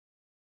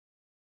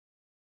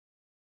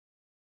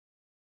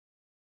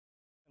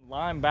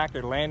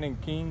Linebacker Landon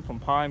King from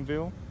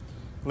Pineville.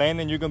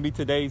 Landon, you're going to be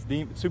today's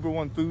Super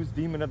One Foods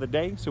Demon of the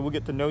Day, so we'll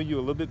get to know you a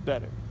little bit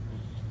better.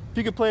 If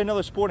you could play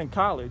another sport in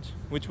college,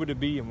 which would it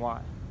be and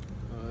why?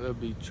 It'll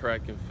be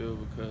track and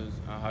field because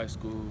in high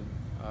school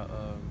I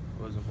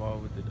was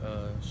involved with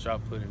the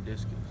shot put and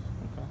discus.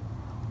 Okay.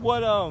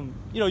 What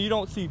you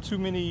don't see too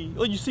many.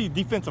 Well, you see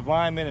defensive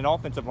linemen and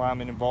offensive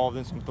linemen involved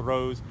in some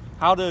throws.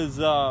 How does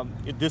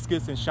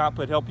discus and shot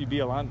put help you be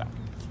a linebacker?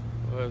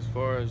 Well, as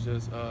far as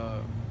just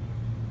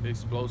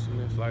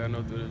explosiveness, like I know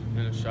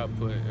in a shot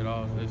put,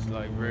 it's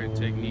like very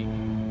technique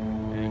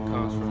and it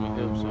comes from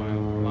your hips. So in a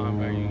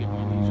linebacker, you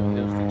need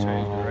your hips to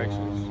change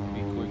directions,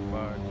 be quick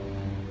fire.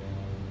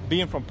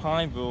 Being from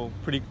Pineville,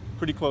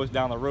 pretty close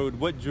down the road,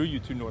 what drew you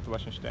to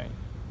Northwestern State?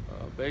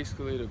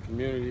 Basically the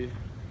community.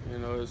 You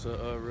know, it's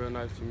a real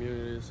nice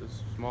community. It's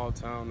a small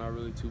town, not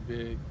really too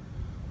big.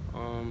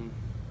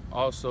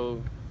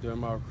 Also, during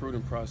my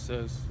recruiting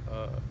process,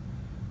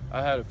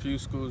 I had a few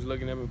schools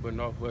looking at me, but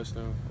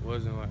Northwestern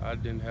wasn't like, I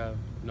didn't have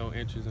no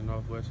interest in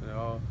Northwestern at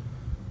all.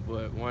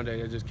 But one day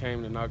they just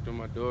came and knocked on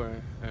my door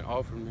and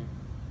offered me.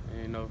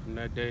 And you know, from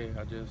that day,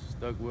 I just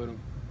stuck with them.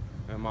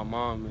 And my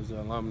mom is an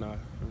alumni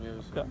from here.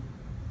 So. Okay.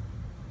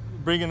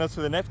 Bringing us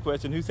to the next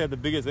question, who's had the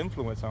biggest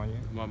influence on you?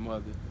 My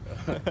mother.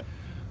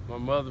 My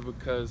mother,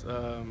 because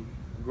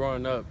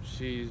growing up,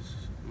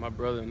 my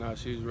brother and I,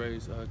 she's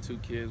raised 2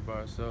 kids by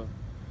herself.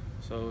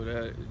 So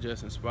that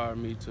just inspired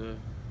me to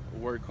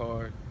work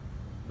hard,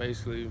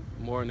 basically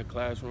more in the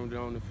classroom than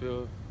on the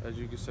field, as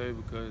you could say,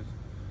 because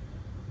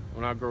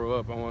when I grow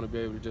up, I want to be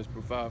able to just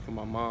provide for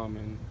my mom.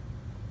 And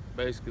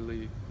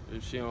basically,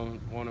 if she don't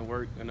want to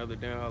work another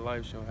day in her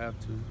life, she don't have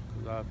to,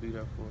 because I'll be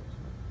there for her. So.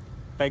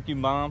 Thank you,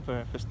 Mom,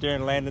 for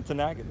steering Landon to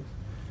Nagalis.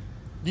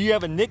 Do you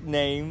have a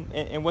nickname,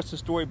 and what's the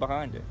story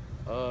behind it?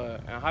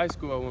 In high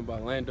school, I went by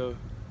Landon,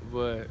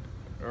 but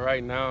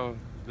right now,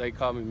 they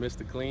call me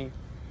Mr. Clean.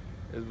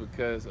 It's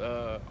because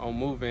on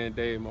move-in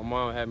day, my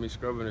mom had me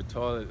scrubbing the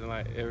toilet and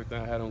like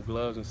everything. I had on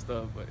gloves and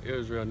stuff, but it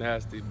was real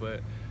nasty.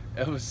 But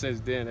ever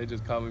since then, they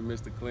just call me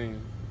Mr. Clean.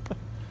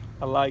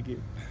 I like it.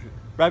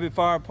 Rapid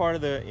fire part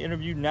of the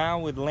interview now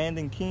with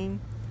Landon King.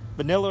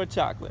 Vanilla or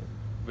chocolate?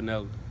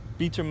 Vanilla.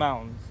 Beach or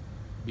mountains?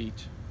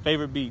 Beach.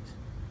 Favorite beach?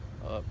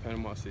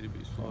 Panama City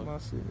Beach, Florida. Panama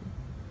City.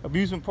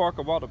 Amusement park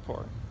or water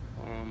park?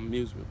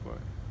 Amusement park.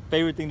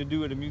 Favorite thing to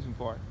do at amusement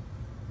park?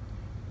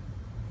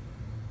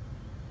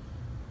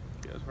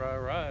 Guess ride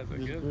rides, I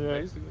guess, yeah.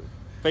 Basically.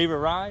 Favorite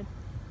ride?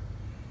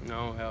 No, I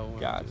don't have one.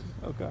 Gotcha.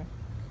 Okay.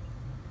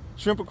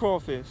 Shrimp or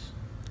crawfish?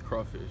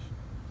 Crawfish.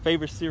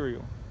 Favorite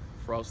cereal?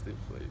 Frosted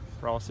Flakes.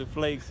 Frosted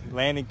Flakes.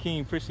 Landon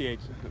King, appreciate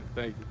you.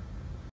 Thank you.